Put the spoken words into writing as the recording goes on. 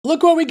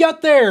Look what we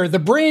got there, the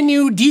brand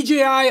new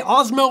DJI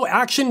Osmo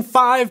Action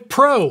 5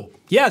 Pro.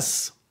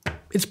 Yes,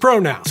 it's Pro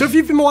now. So if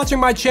you've been watching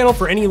my channel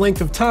for any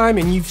length of time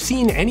and you've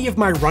seen any of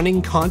my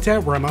running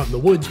content where I'm out in the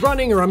woods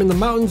running, or I'm in the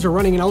mountains or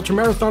running an ultra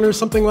marathon or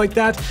something like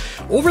that,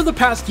 over the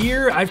past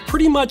year, I've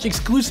pretty much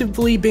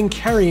exclusively been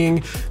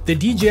carrying the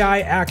DJI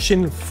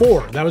Action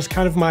 4. That was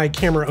kind of my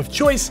camera of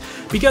choice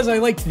because I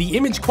liked the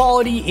image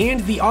quality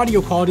and the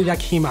audio quality that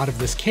came out of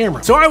this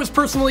camera. So I was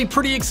personally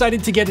pretty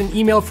excited to get an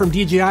email from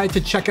DJI to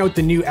check out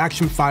the new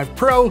Action 5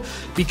 Pro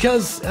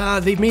because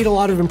they've made a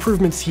lot of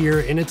improvements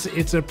here and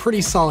it's a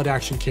pretty solid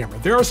action camera.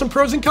 There are some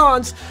pros and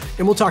cons,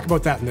 and we'll talk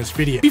about that in this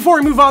video. Before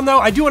we move on though,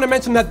 I do want to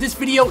mention that this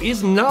video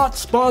is not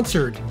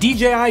sponsored.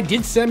 DJI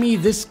did send me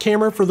this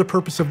camera for the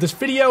purpose of this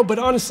video, but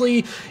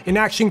honestly, an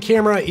action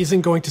camera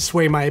isn't going to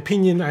sway my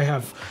opinion. I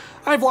have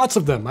lots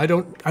of them. I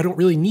don't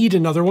really need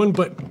another one,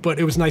 but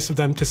it was nice of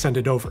them to send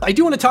it over. I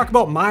do want to talk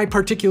about my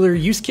particular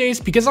use case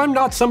because I'm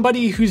not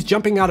somebody who's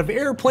jumping out of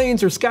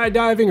airplanes or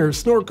skydiving or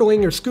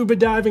snorkeling or scuba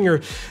diving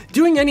or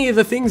doing any of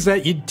the things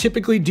that you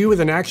typically do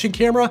with an action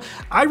camera.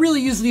 I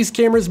really use these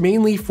cameras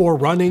mainly for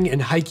running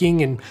and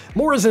hiking and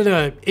more as an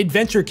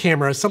adventure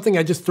camera, something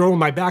I just throw in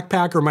my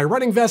backpack or my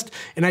running vest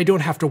and I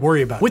don't have to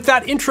worry about. With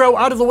that intro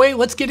out of the way,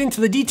 let's get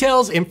into the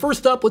details. And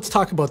first up, let's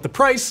talk about the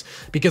price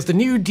because the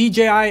new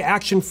DJI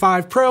Action 5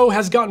 Pro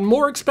has gotten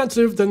more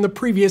expensive than the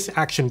previous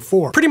Action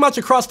 4. Pretty much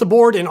across the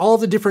board in all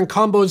the different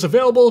combos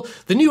available,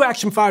 the new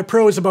Action 5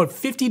 Pro is about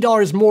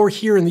 $50 more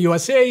here in the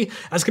USA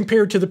as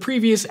compared to the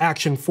previous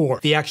Action 4.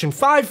 The Action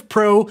 5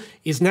 Pro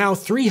is now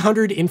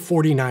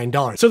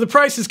 $349. So the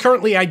price is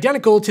currently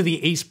identical to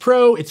the Ace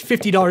Pro. It's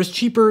 $50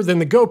 cheaper than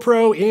the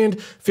GoPro and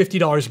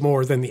 $50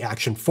 more than the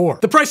Action 4.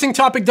 The pricing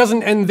topic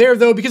doesn't end there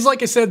though, because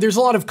like I said, there's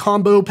a lot of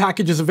combo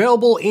packages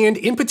available, and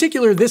in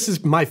particular, this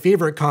is my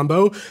favorite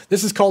combo.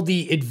 This is called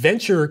the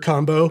Adventure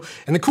combo,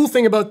 and the cool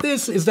thing about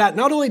this is that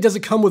not only does it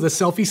come with a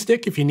selfie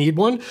stick if you need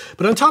one,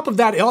 but on top of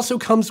that, it also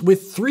comes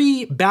with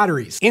 3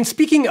 batteries. And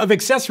speaking of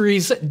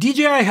accessories,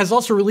 DJI has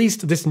also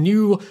released this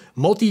new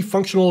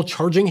multifunctional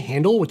charging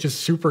handle, which is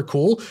super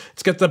cool.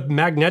 It's got the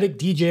magnetic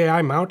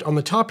DJI mount on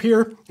the top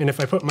here, and if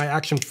I put my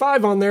Action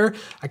 5 on there,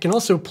 I can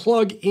also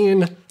plug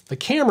in the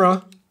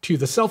camera to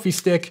the selfie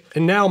stick,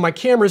 and now my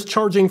camera is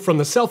charging from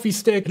the selfie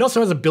stick. It also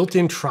has a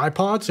built-in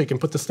tripod, so you can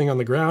put this thing on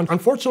the ground.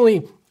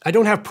 Unfortunately, I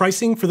don't have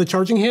pricing for the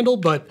charging handle,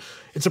 but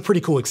it's a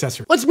pretty cool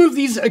accessory. Let's move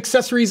these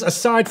accessories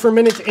aside for a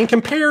minute and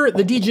compare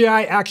the DJI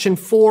Action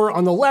 4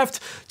 on the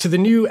left to the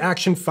new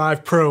Action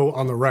 5 Pro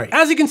on the right.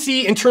 As you can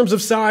see, in terms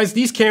of size,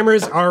 these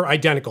cameras are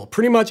identical.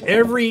 Pretty much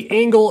every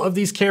angle of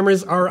these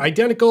cameras are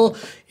identical,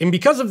 and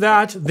because of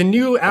that, the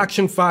new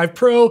Action 5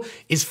 Pro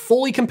is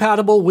fully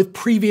compatible with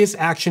previous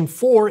Action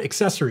 4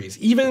 accessories.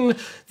 Even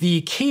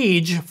the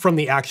cage from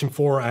the Action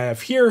 4 I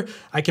have here,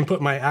 I can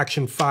put my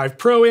Action 5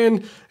 Pro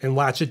in and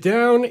latch it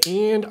down,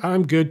 and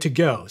I'm good to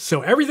go.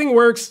 So everything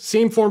works,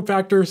 same form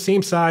factor,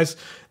 same size.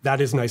 That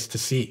is nice to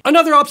see.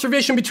 Another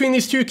observation between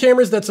these two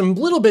cameras that's a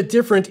little bit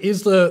different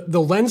is the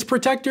lens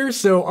protector.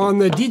 So on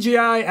the DJI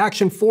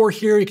Action 4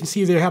 here, you can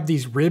see they have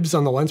these ribs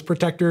on the lens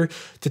protector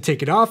to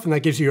take it off, and that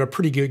gives you a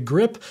pretty good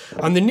grip.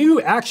 On the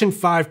new Action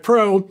 5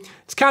 Pro,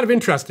 it's kind of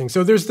interesting.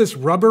 So there's this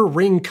rubber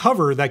ring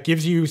cover that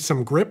gives you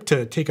some grip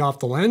to take off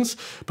the lens,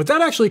 but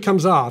that actually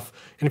comes off.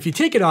 And if you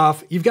take it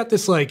off, you've got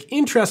this like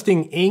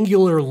interesting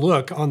angular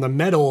look on the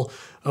metal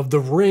of the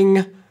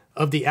ring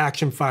of the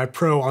Action 5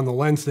 Pro on the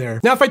lens there.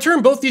 Now, if I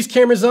turn both these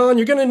cameras on,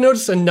 you're gonna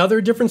notice another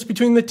difference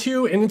between the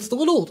two, and it's the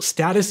little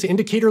status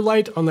indicator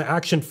light on the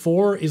Action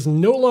 4 is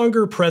no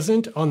longer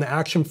present on the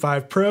Action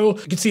 5 Pro.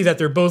 You can see that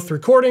they're both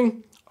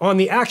recording. On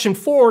the Action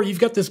 4, you've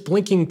got this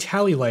blinking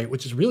tally light,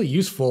 which is really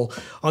useful.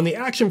 On the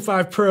Action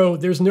 5 Pro,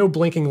 there's no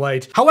blinking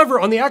light.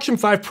 However, on the Action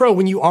 5 Pro,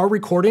 when you are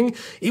recording,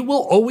 it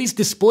will always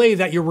display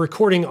that you're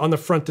recording on the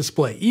front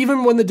display.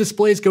 Even when the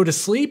displays go to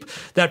sleep,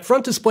 that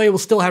front display will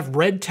still have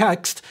red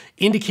text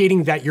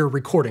indicating that you're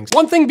recording.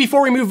 One thing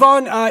before we move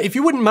on, if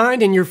you wouldn't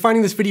mind and you're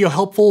finding this video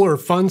helpful or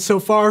fun so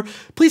far,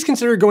 please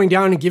consider going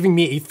down and giving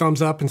me a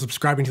thumbs up and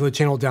subscribing to the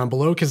channel down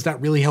below, because that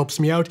really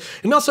helps me out.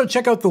 And also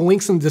check out the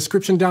links in the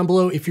description down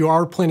below if you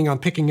are planning on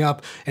picking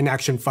up an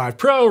Action 5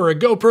 Pro or a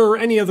GoPro or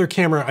any other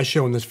camera I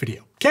show in this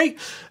video. Okay?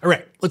 All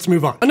right, let's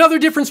move on. Another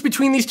difference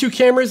between these two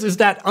cameras is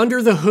that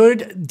under the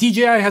hood,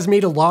 DJI has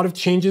made a lot of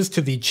changes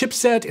to the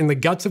chipset and the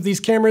guts of these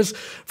cameras.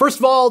 First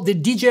of all, the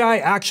DJI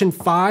Action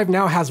 5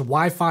 now has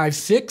Wi-Fi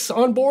 6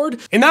 on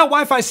board, and that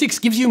Wi-Fi 6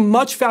 gives you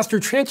much faster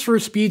transfer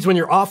speeds when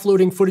you're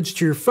offloading footage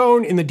to your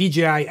phone in the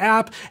DJI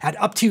app at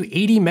up to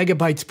 80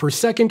 megabytes per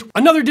second.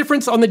 Another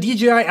difference on the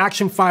DJI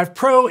Action 5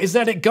 Pro is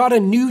that it got a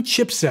new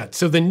chipset.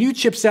 So the new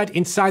chipset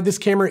inside this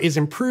camera is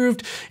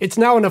improved. It's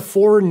now in a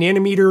 4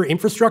 nanometer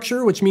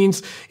infrastructure, which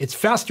means it's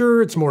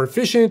faster, it's more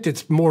efficient,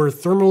 it's more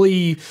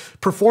thermally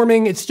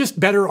performing. It's just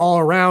better all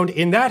around,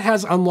 and that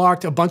has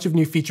unlocked a bunch of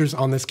new features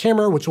on this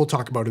camera, which we'll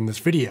talk about in this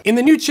video. And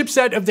the new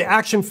chipset of the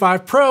Action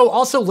 5 Pro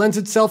also lends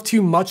itself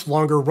to much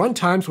longer run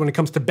times when it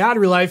comes to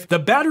battery life. The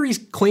battery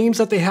claims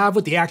that they have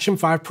with the Action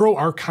 5 Pro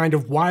are kind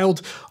of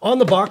wild. On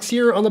the box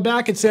here, on the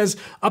back, it says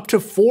up to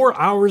 4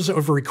 hours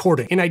of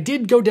recording. And I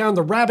did go down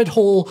the rabbit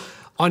hole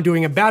on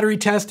doing a battery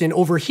test and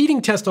overheating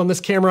test on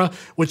this camera,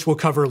 which we'll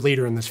cover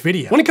later in this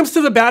video. When it comes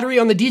to the battery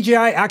on the DJI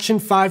Action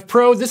 5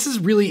 Pro, this is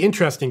really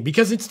interesting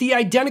because it's the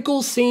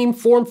identical same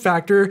form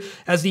factor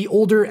as the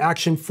older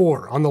Action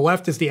 4. On the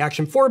left is the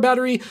Action 4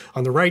 battery,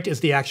 on the right is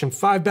the Action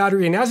 5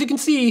 battery, and as you can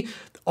see,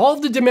 all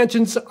of the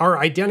dimensions are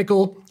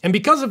identical, and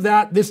because of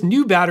that, this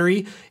new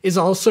battery is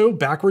also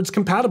backwards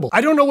compatible.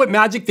 I don't know what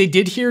magic they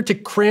did here to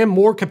cram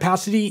more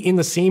capacity in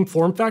the same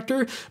form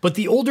factor, but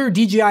the older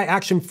DJI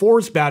Action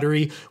 4's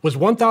battery was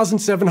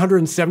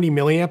 1,770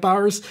 milliamp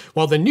hours,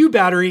 while the new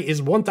battery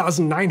is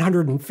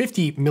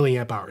 1,950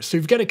 milliamp hours. So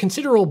you've got a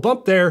considerable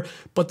bump there,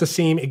 but the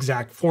same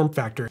exact form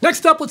factor.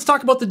 Next up, let's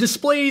talk about the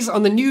displays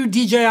on the new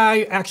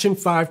DJI Action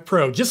 5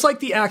 Pro. Just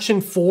like the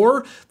Action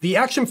 4, the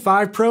Action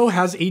 5 Pro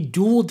has a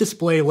dual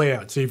display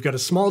layout. So you've got a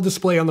small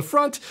display on the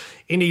front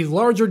and a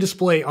larger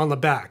display on the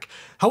back.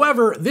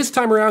 However, this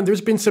time around,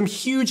 there's been some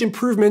huge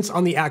improvements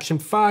on the Action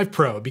 5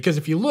 Pro, because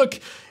if you look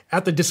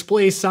at the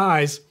display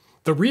size,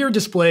 the rear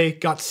display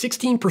got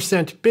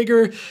 16%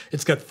 bigger,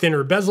 it's got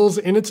thinner bezels,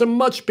 and it's a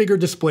much bigger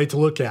display to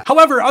look at.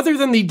 However, other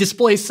than the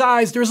display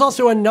size, there's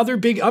also another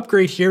big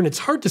upgrade here, and it's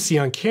hard to see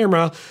on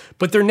camera,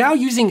 but they're now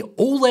using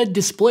OLED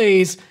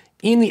displays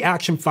in the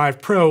Action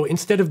 5 Pro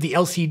instead of the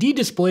LCD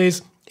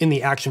displays in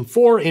the Action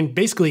 4 and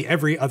basically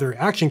every other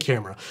action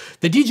camera.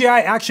 The DJI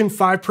Action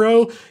 5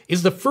 Pro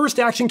is the first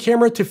action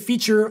camera to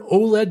feature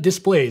OLED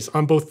displays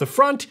on both the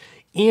front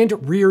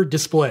and rear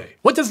display.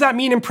 What does that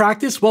mean in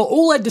practice? Well,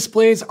 OLED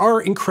displays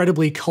are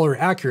incredibly color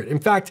accurate. In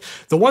fact,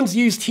 the ones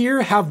used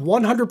here have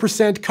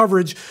 100%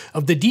 coverage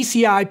of the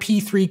DCI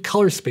P3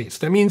 color space.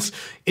 That means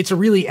it's a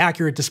really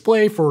accurate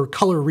display for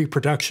color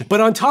reproduction.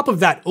 But on top of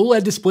that,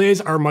 OLED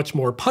displays are much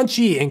more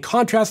punchy and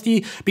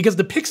contrasty because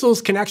the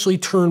pixels can actually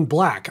turn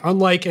black.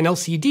 Unlike an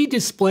LCD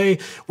display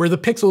where the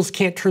pixels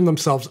can't turn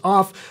themselves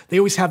off, they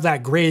always have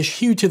that grayish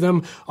hue to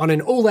them. On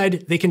an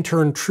OLED, they can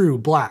turn true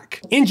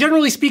black. And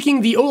generally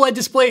speaking, the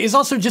OLED display is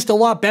also just a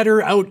lot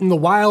better out in the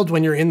wild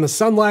when you're in the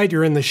sunlight,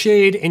 you're in the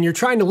shade, and you're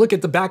trying to look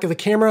at the back of the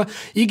camera.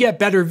 You get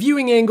better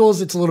viewing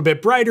angles, it's a little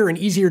bit brighter and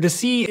easier to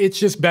see. It's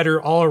just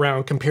better all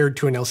around compared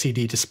to an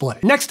LCD display.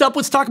 Next up,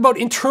 let's talk about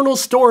internal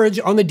storage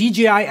on the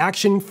DJI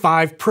Action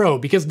 5 Pro,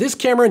 because this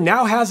camera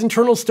now has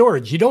internal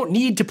storage. You don't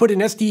need to put an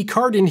SD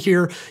card in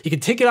here. You can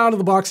take it out of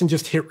the box and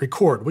just hit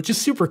record, which is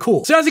super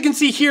cool. So as you can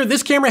see here,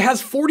 this camera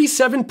has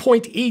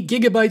 47.8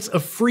 gigabytes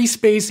of free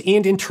space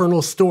and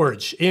internal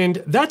storage.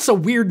 And that's a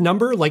weird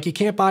number. Like, you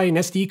can't buy an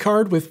SD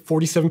card with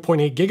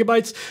 47.8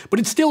 gigabytes, but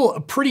it's still a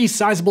pretty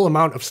sizable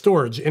amount of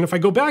storage. And if I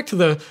go back to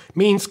the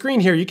main screen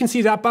here, you can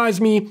see that buys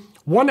me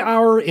 1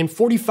 hour and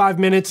 45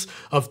 minutes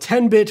of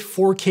 10-bit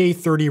 4K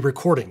 30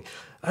 recording.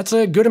 That's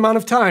a good amount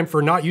of time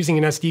for not using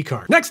an SD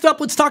card. Next up,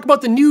 let's talk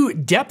about the new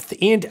depth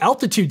and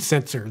altitude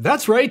sensor.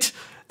 That's right,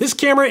 this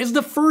camera is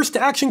the first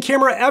action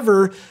camera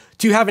ever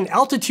to have an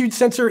altitude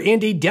sensor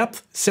and a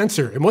depth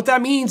sensor. And what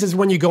that means is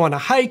when you go on a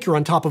hike or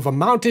on top of a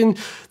mountain,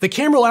 the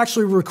camera will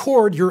actually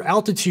record your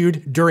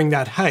altitude during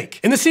that hike.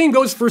 And the same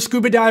goes for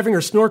scuba diving or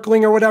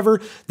snorkeling or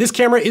whatever. This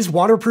camera is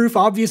waterproof,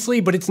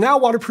 obviously, but it's now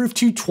waterproof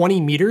to 20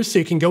 meters, so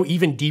you can go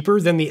even deeper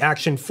than the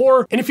Action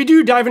 4. And if you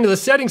do dive into the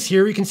settings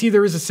here, you can see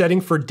there is a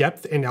setting for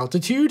depth and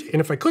altitude.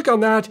 And if I click on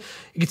that,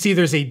 you can see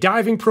there's a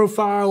diving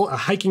profile, a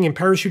hiking and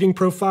parachuting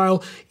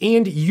profile,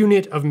 and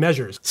unit of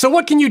measures. So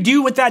what can you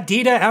do with that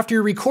data after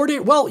you record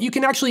it? Well, you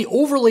can actually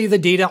overlay the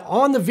data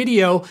on the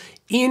video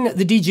in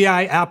the DJI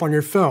app on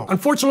your phone.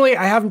 Unfortunately,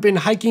 I haven't been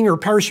hiking or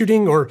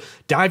parachuting or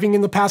diving in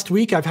the past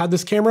week. I've had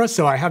this camera,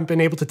 so I haven't been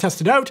able to test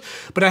it out,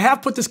 but I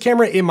have put this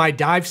camera in my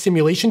dive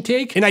simulation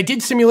tank, and I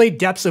did simulate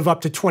depths of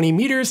up to 20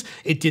 meters.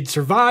 It did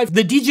survive.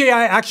 The DJI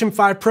Action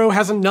 5 Pro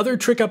has another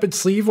trick up its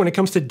sleeve when it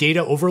comes to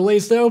data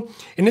overlays though,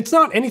 and it's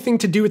not anything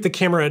to do with the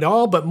camera at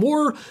all, but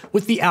more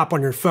with the app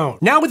on your phone.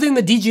 Now within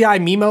the DJI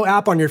Mimo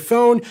app on your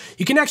phone,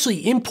 you can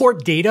actually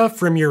import data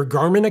from your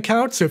Garmin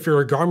account. So if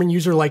you're a Garmin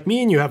user like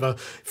me and you have a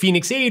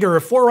Phoenix 8 or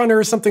a Forerunner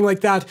or something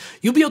like that,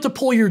 you'll be able to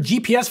pull your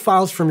GPS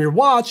files from your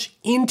watch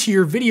into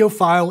your video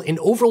file and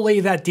overlay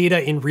that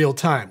data in real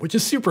time, which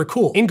is super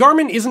cool. And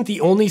Garmin isn't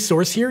the only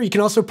source here. You can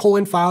also pull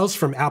in files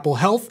from Apple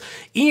Health,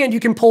 and you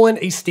can pull in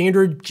a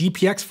standard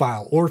GPX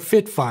file or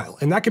FIT file.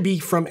 And that could be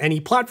from any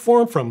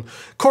platform, from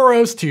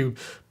Coros to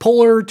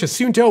Polar to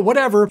Suunto,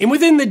 whatever. And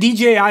within the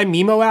DJI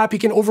Mimo app, you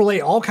can overlay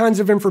all kinds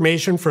of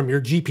information from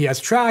your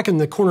GPS track in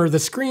the corner of the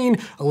screen,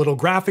 a little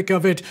graphic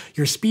of it,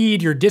 your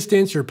speed, your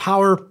distance, your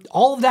power,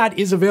 all of that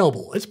is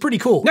available. It's pretty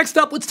cool. Next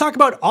up, let's talk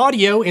about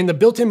audio and the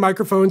built-in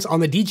microphones on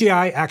the DJI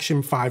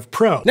Action 5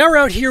 Pro. Now we're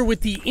out here with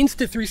the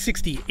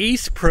Insta360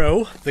 Ace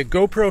Pro, the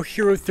GoPro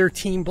Hero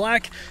 13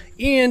 Black,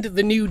 and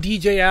the new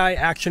DJI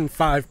Action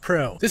 5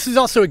 Pro. This is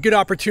also a good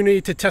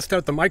opportunity to test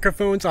out the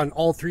microphones on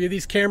all three of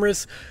these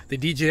cameras, the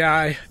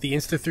DJI, the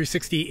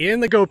Insta360,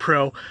 and the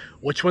GoPro.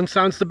 Which one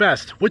sounds the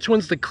best? Which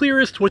one's the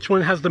clearest? Which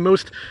one has the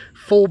most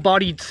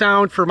full-bodied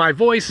sound for my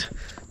voice?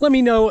 Let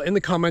me know in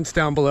the comments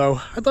down below.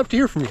 I'd love to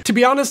hear from you. To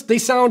be honest, they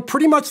sound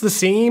pretty much the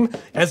same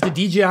as the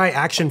DJI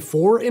Action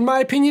 4 in my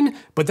opinion,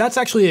 but that's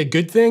actually a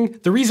good thing.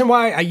 The reason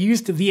why I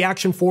used the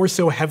Action 4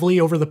 so heavily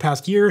over the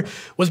past year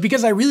was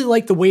because I really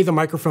like the way the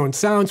microphone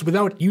sounds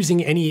without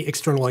using any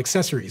external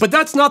accessories. But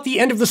that's not the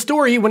end of the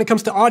story when it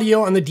comes to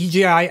audio on the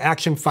DJI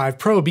Action 5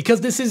 Pro.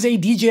 Because this is a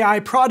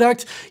DJI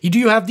product, you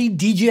do have the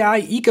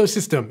DJI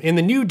ecosystem, and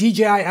the new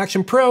DJI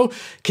Action Pro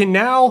can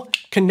now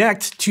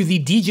connect to the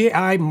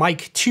DJI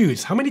Mic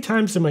 2s. How many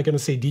times am I going to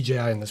say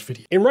DJI in this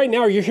video? And right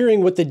now you're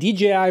hearing what the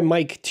DJI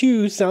Mic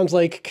 2 sounds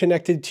like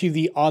connected to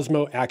the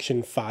Osmo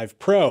Action 5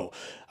 Pro.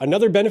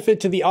 Another benefit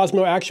to the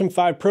Osmo Action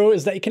 5 Pro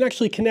is that you can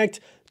actually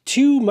connect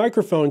two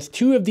microphones,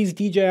 two of these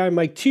DJI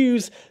Mic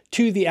 2s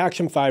to the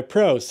Action 5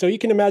 Pro. So you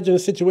can imagine a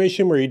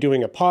situation where you're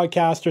doing a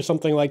podcast or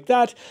something like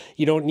that.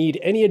 You don't need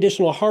any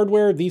additional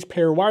hardware. These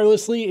pair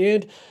wirelessly,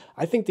 and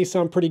I think they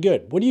sound pretty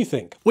good. What do you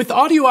think? With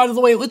audio out of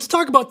the way, let's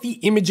talk about the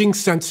imaging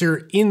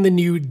sensor in the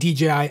new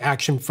DJI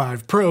Action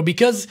 5 Pro,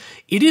 because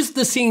it is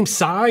the same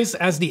size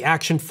as the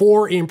Action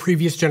 4 in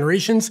previous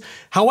generations.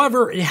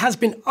 However, it has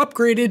been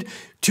upgraded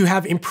to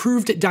have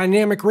improved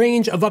dynamic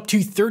range of up to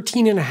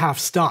 13.5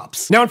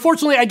 stops. Now,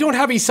 unfortunately, I don't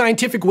have a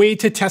scientific way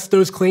to test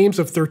those claims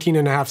of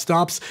 13.5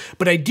 stops,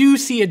 but I do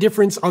see a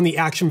difference on the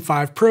Action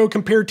 5 Pro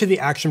compared to the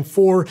Action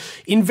 4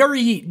 in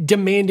very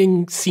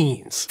demanding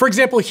scenes. For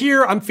example,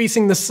 here I'm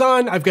facing the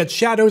sun, I've got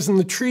shadows in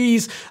the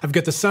trees, I've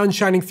got the sun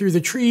shining through the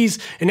trees,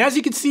 and as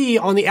you can see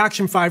on the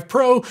Action 5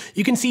 Pro,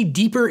 you can see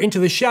deeper into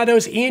the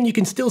shadows and you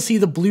can still see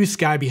the blue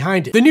sky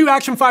behind it. The new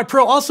Action 5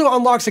 Pro also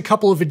unlocks a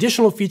couple of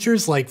additional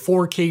features like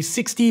 4K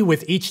 60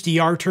 with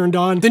HDR turned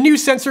on. The new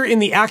sensor in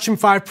the Action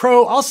 5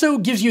 Pro also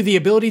gives you the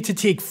ability to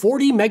take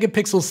 40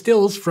 megapixel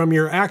stills from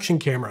your action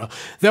camera,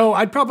 though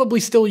I'd probably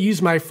still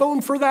use my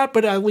phone for that,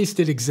 but at least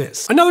it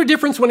exists. Another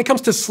difference when it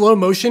comes to slow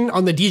motion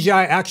on the DJI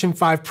Action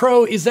 5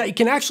 Pro is that you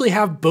can actually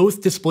have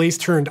both displays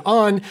turned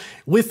on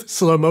with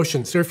slow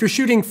motion. So if you're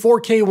shooting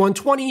 4K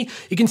 120,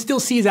 you can still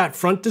see that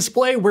front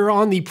display, where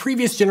on the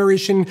previous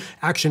generation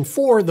Action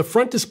 4, the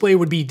front display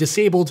would be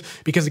disabled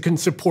because it couldn't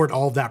support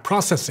all of that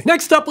processing.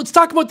 Next up, let's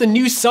talk about the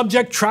new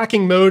subject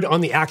tracking mode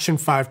on the Action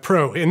 5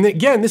 Pro. And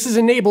again, this is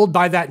enabled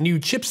by that new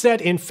chipset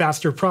and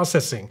faster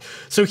processing.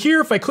 So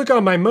here, if I click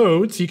on my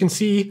modes, you can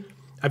see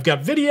I've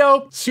got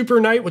video,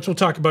 SuperNight, which we'll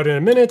talk about in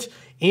a minute,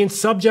 and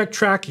subject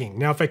tracking.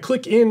 Now, if I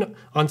click in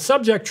on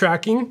subject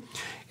tracking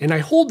and I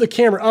hold the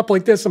camera up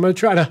like this, I'm going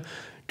to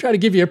try to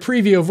give you a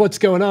preview of what's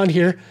going on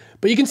here.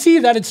 But you can see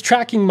that it's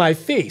tracking my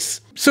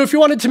face. So if you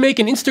wanted to make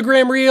an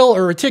Instagram reel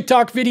or a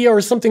TikTok video or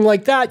something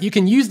like that, you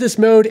can use this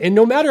mode, and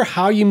no matter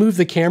how you move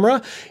the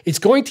camera, it's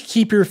going to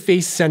keep your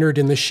face centered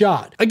in the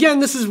shot. Again,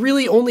 this is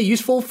really only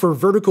useful for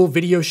vertical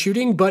video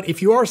shooting, but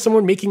if you are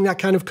someone making that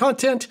kind of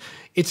content,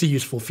 it's a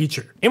useful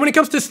feature. And when it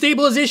comes to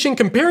stabilization,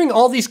 comparing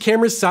all these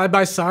cameras side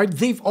by side,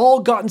 they've all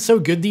gotten so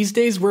good these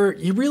days where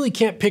you really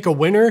can't pick a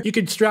winner. You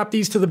could strap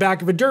these to the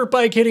back of a dirt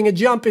bike, hitting a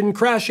jump and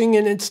crashing,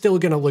 and it's still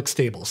gonna look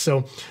stable.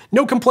 So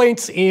no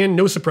complaints and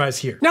no surprise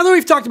here. Now that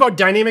we've talked about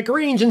dynamic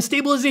range and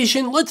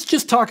stabilization, let's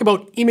just talk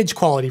about image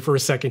quality for a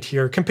second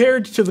here,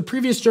 compared to the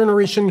previous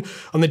generation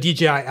on the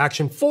DJI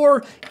Action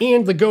 4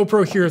 and the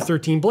GoPro Hero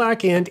 13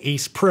 Black and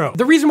Ace Pro.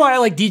 The reason why I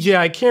like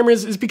DJI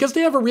cameras is because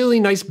they have a really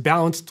nice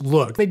balanced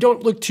look. They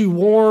don't look too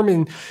warm,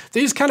 and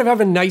they just kind of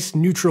have a nice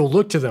neutral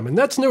look to them, and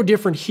that's no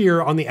different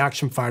here on the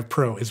Action 5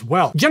 Pro as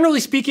well.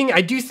 Generally speaking,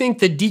 I do think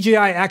the DJI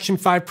Action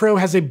 5 Pro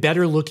has a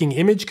better looking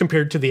image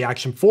compared to the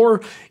Action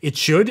 4. It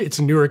should. It's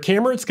a newer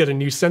camera, it's got a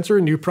new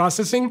sensor, new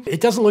processing.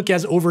 It doesn't look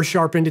as over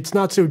sharpened, it's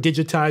not so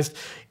digitized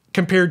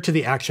compared to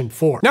the Action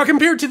 4. Now,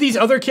 compared to these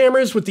other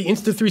cameras with the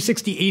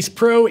Insta360 Ace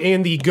Pro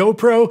and the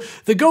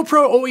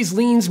GoPro always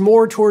leans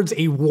more towards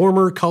a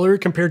warmer color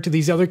compared to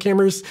these other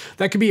cameras.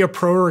 That could be a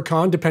pro or a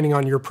con depending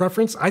on your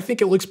preference. I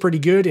think it looks pretty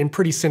good and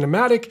pretty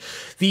cinematic.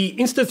 The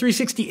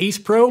Insta360 Ace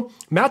Pro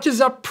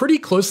matches up pretty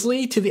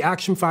closely to the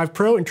Action 5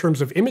 Pro in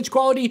terms of image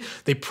quality.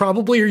 They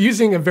probably are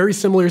using a very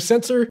similar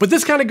sensor, but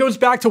this kind of goes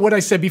back to what I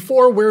said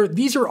before, where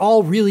these are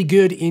all really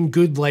good in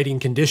good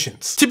lighting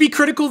conditions. To be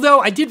critical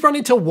though, I did run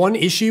into one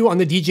issue on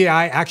the DJI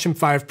Action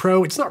 5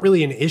 Pro. It's not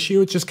really an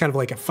issue, it's just kind of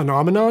like a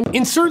phenomenon.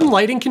 In certain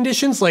lighting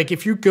conditions, like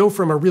if you go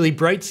from a really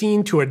bright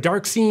scene to a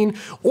dark scene,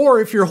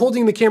 or if you're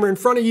holding the camera in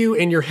front of you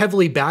and you're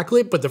heavily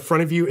backlit, but the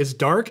front of you is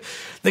dark,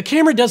 the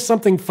camera does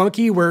something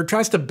funky where it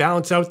tries to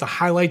balance out the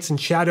highlights and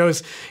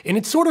shadows, and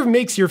it sort of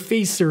makes your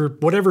face or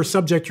whatever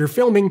subject you're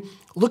filming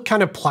look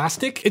kind of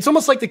plastic. It's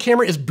almost like the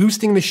camera is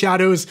boosting the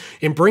shadows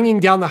and bringing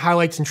down the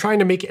highlights and trying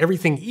to make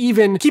everything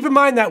even. Keep in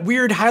mind that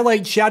weird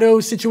highlight shadow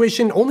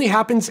situation only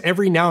happens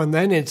every now and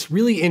then. It's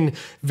really in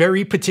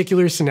very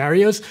particular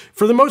scenarios.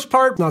 For the most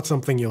part, not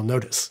something you'll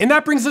notice. And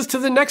that brings us to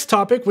the next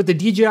topic with the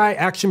DJI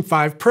Action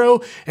 5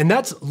 Pro, and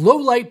that's low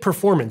light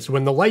performance.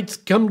 When the lights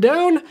come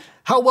down,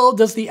 how well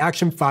does the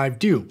Action 5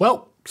 do?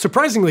 Well,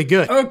 surprisingly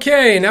good.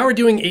 Okay, now we're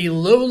doing a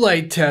low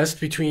light test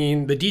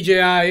between the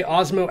DJI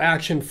Osmo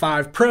Action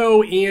 5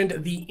 Pro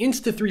and the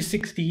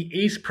Insta360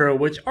 Ace Pro,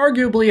 which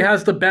arguably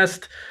has the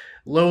best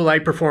low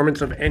light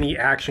performance of any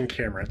action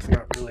camera. It's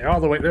not really all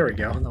the way, there we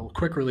go. The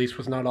quick release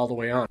was not all the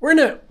way on. We're in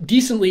a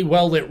decently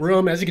well lit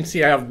room. As you can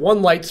see, I have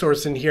one light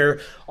source in here.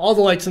 All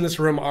the lights in this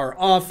room are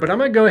off, but I'm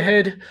gonna go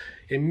ahead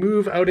and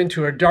move out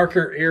into a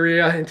darker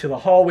area, into the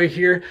hallway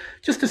here,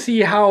 just to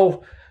see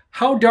how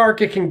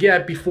dark it can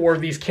get before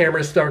these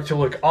cameras start to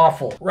look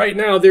awful. Right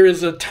now, there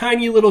is a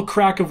tiny little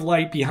crack of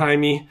light behind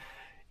me,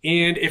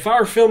 and if I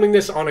were filming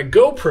this on a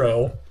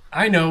GoPro,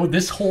 I know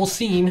this whole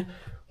scene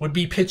would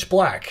be pitch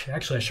black.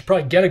 Actually, I should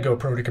probably get a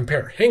GoPro to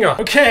compare. Hang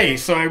on. Okay,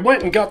 so I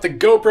went and got the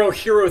GoPro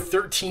Hero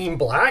 13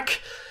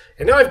 Black,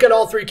 and now I've got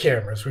all three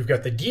cameras. We've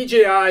got the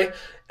DJI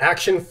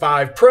Action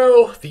 5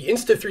 Pro, the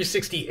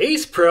Insta360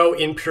 Ace Pro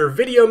in pure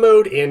video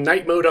mode and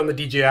night mode on the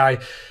DJI,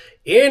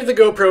 and the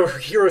GoPro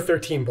Hero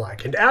 13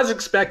 Black. And as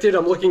expected,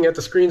 I'm looking at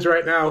the screens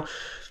right now,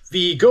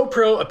 the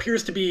GoPro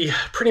appears to be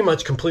pretty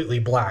much completely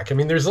black. I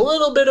mean, there's a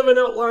little bit of an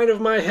outline of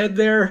my head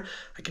there.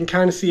 I can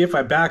kind of see if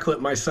I backlit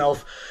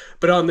myself.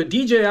 But on the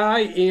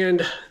DJI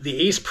and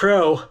the Ace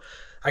Pro,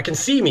 I can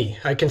see me.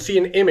 I can see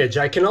an image.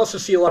 I can also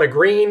see a lot of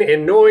grain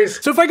and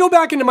noise. So if I go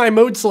back into my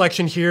mode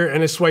selection here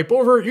and I swipe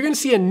over, you're gonna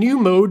see a new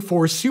mode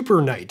for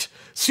SuperNight.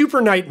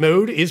 SuperNight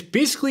mode is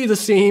basically the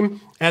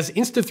same as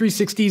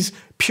Insta360's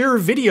pure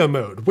video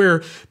mode,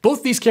 where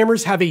both these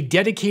cameras have a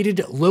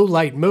dedicated low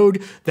light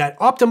mode that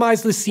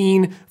optimize the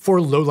scene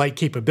for low light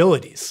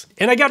capabilities.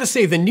 And I gotta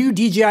say, the new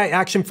DJI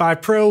Action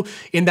 5 Pro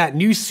in that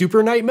new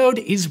SuperNight mode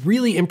is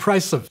really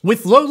impressive.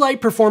 With low light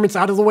performance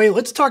out of the way,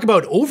 let's talk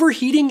about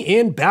overheating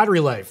and battery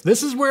life.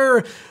 This is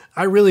where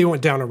I really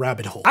went down a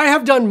rabbit hole. I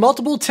have done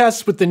multiple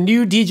tests with the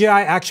new DJI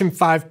Action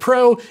 5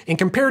 Pro and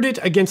compared it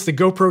against the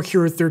GoPro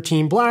Hero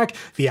 13 Black,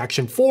 the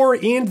Action 4,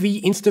 and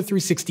the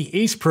Insta360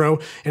 Ace Pro,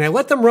 and I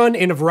let them run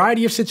in a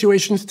variety of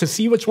situations to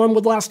see which one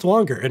would last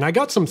longer, and I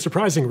got some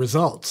surprising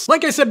results.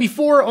 Like I said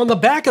before, on the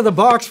back of the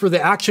box for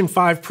the Action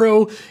 5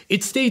 Pro,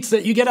 it states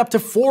that you get up to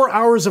 4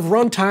 hours of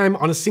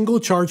runtime on a single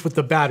charge with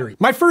the battery.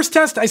 My first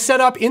test I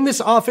set up in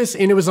this office,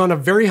 and it was on a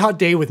very hot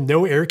day with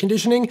no air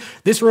conditioning.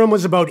 This room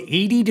was about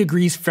 80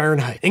 degrees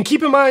Fahrenheit. And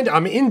keep in mind,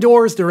 I'm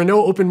indoors, there are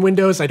no open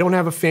windows, I don't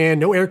have a fan,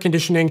 no air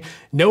conditioning,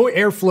 no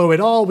airflow at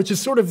all, which is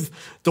sort of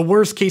the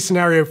worst case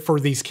scenario for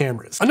these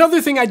cameras.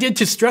 Another thing I did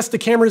to stress the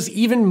cameras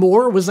even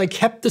more was I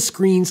kept the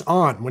screens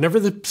on. Whenever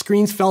the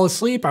screens fell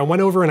asleep, I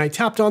went over and I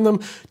tapped on them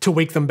to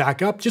wake them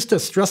back up, just to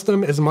stress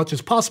them as much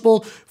as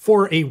possible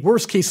for a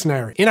worst case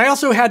scenario. And I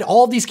also had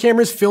all these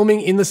cameras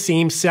filming in the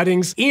same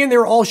settings, and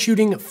they're all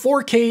shooting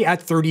 4K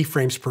at 30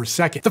 frames per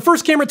second. The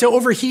first camera to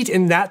overheat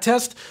in that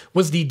test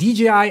was the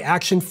DJI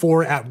Action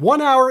 4 at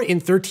 1 hour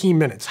and 13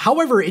 minutes.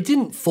 However, it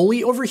didn't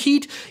fully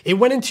overheat. It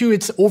went into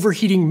its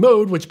overheating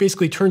mode, which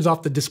basically turns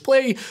off the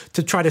display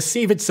to try to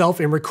save itself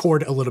and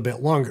record a little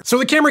bit longer. So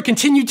the camera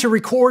continued to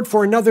record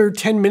for another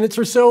 10 minutes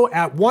or so.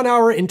 At 1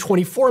 hour and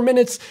 24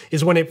 minutes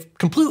is when it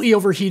completely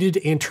overheated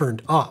and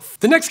turned off.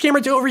 The next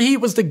camera to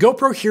overheat was the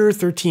GoPro Hero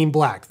 13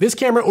 Black. This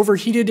camera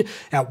overheated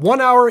at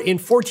 1 hour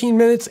and 14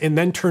 minutes and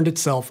then turned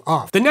itself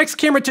off. The next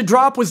camera to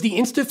drop was the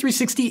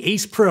Insta360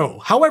 Ace Pro.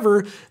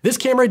 However, this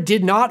camera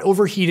did not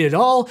overheat at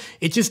all.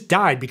 It just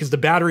died because the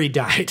battery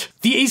died.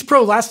 The Ace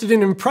Pro lasted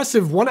an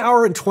impressive 1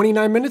 hour and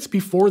 29 minutes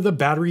before the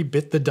battery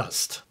bit the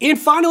dust. And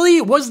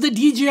finally was the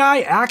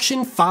DJI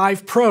Action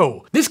 5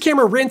 Pro. This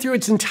camera ran through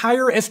its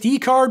entire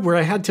SD card where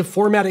I had to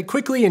format it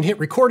quickly and hit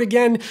record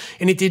again,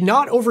 and it did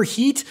not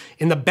overheat,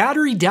 and the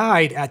battery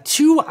died at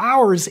 2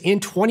 hours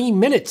and 20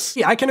 minutes.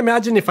 Yeah, I can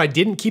imagine if I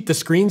didn't keep the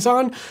screens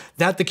on,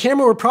 that the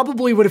camera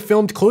probably would have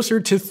filmed closer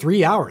to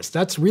 3 hours.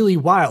 That's really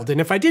wild. And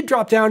if I did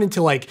drop down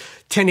into like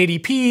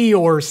 1080p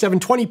or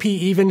 720p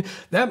even,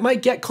 that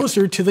might get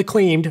closer to the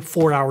claimed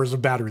 4 hours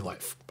of battery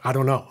life. I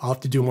don't know. I'll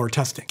have to do more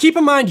testing. Keep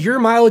in mind, your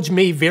mileage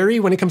may vary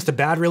when it comes to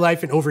battery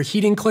life and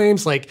overheating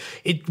claims. Like,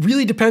 it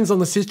really depends on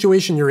the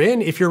situation you're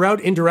in. If you're out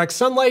in direct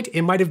sunlight,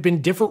 it might have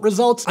been different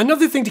results.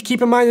 Another thing to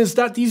keep in mind is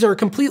that these are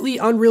completely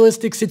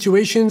unrealistic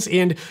situations.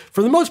 And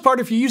for the most part,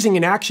 if you're using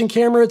an action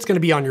camera, it's going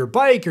to be on your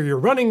bike or you're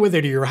running with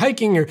it or you're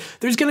hiking, or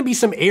there's going to be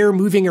some air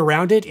moving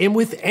around it. And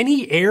with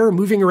any air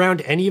moving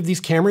around any of these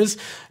cameras,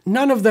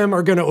 none of them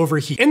are going to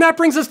overheat. And that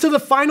brings us to the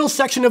final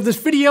section of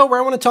this video where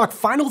I want to talk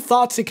final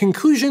thoughts and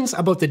conclusions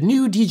about the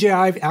new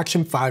DJI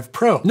Action 5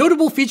 Pro.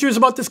 Notable features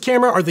about this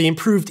camera are the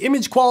improved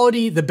image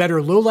quality, the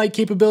better low light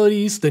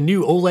capabilities, the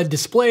new OLED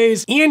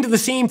displays, and the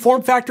same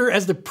form factor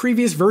as the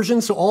previous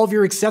version, so all of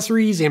your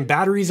accessories and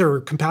batteries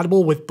are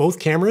compatible with both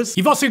cameras.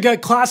 You've also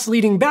got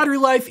class-leading battery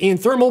life and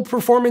thermal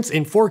performance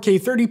in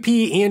 4K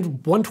 30p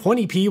and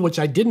 120p, which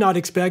I did not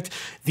expect,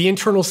 the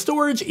internal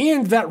storage,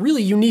 and that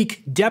really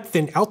unique depth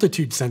and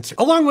altitude sensor.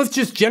 Along with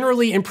just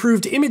generally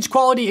improved image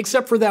quality,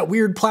 except for that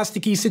weird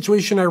plasticky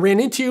situation I ran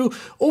into,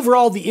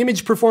 overall the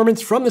image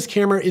performance from this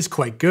camera is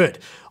quite good.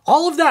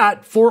 All of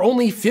that for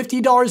only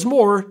 $50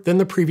 more than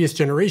the previous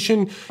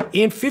generation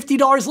and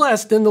 $50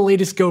 less than the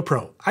latest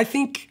GoPro. I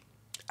think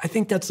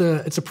it's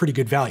a pretty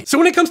good value. So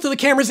when it comes to the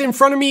cameras in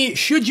front of me,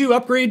 should you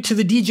upgrade to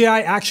the DJI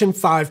Action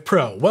 5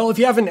 Pro? Well, if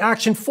you have an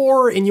Action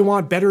 4 and you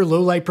want better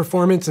low light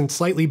performance and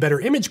slightly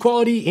better image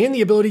quality and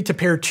the ability to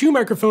pair 2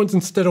 microphones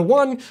instead of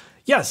 1,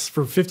 yes,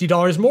 for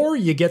 $50 more,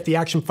 you get the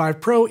Action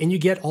 5 Pro and you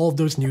get all of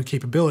those new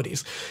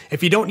capabilities.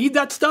 If you don't need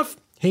that stuff,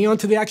 hang on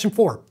to the Action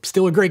 4,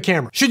 still a great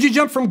camera. Should you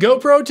jump from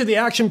GoPro to the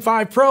Action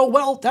 5 Pro?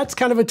 Well, that's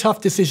kind of a tough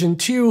decision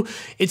too.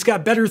 It's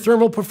got better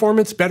thermal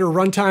performance, better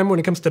runtime when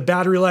it comes to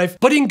battery life,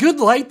 but in good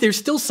light, there's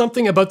still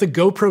something about the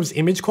GoPro's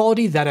image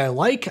quality that I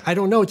like. I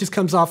don't know, it just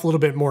comes off a little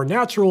bit more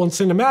natural and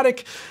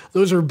cinematic.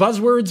 Those are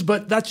buzzwords,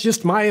 but that's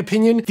just my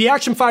opinion. The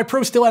Action 5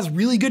 Pro still has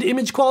really good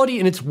image quality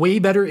and it's way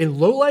better in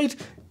low light,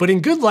 but in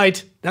good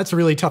light, that's a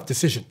really tough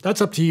decision.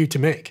 That's up to you to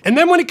make. And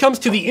then when it comes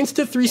to the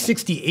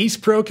Insta360 Ace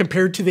Pro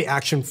compared to the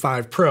Action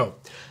 5 Pro,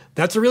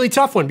 that's a really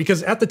tough one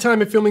because at the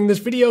time of filming this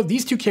video,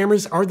 these two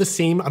cameras are the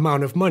same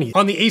amount of money.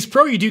 On the Ace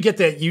Pro, you do get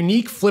that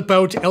unique flip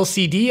out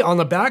LCD on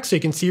the back so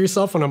you can see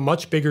yourself on a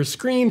much bigger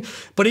screen,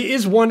 but it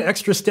is one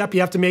extra step you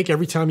have to make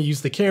every time you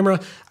use the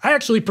camera. I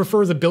actually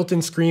prefer the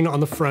built-in screen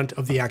on the front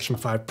of the Action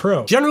 5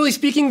 Pro. Generally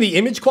speaking, the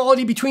image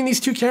quality between these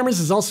two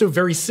cameras is also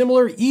very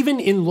similar, even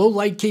in low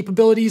light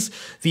capabilities.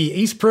 The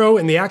Ace Pro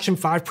and the Action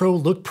 5 Pro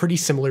look pretty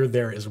similar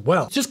there as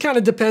well. It just kind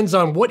of depends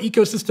on what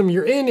ecosystem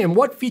you're in and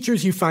what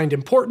features you find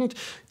important.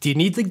 Do you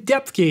need the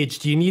depth gauge?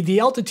 Do you need the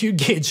altitude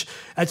gauge?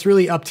 That's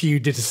really up to you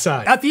to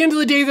decide. At the end of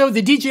the day though,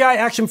 the DJI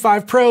Action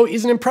 5 Pro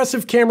is an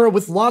impressive camera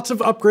with lots of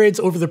upgrades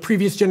over the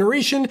previous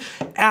generation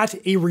at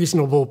a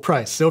reasonable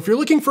price. So if you're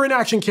looking for an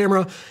action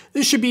camera,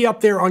 this should be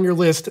up there on your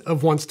list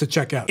of ones to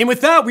check out. And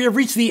with that, we have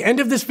reached the end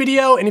of this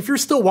video. And if you're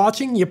still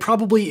watching, you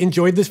probably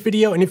enjoyed this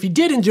video. And if you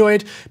did enjoy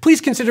it, please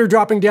consider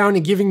dropping down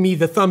and giving me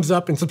the thumbs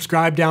up and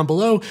subscribe down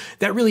below.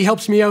 That really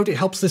helps me out. It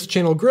helps this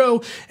channel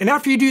grow. And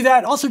after you do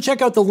that, also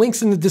check out the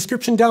links in the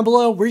description down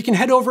below where you can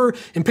head over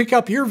and pick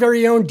up your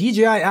very own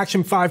DJI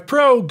Action 5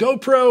 Pro,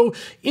 GoPro,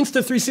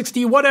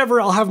 Insta360,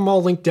 whatever. I'll have them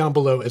all linked down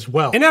below as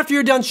well. And after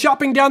you're done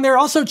shopping down there,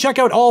 also check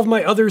out all of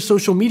my other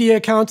social media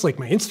accounts like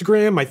my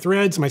Instagram, my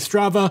Threads, my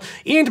Strava,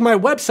 and my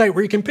website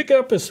where you can pick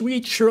up a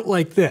sweet shirt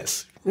like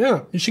this.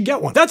 Yeah, you should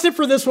get one. That's it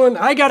for this one.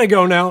 I gotta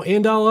go now,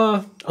 and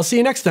I'll see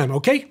you next time,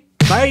 okay?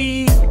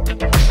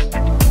 Bye!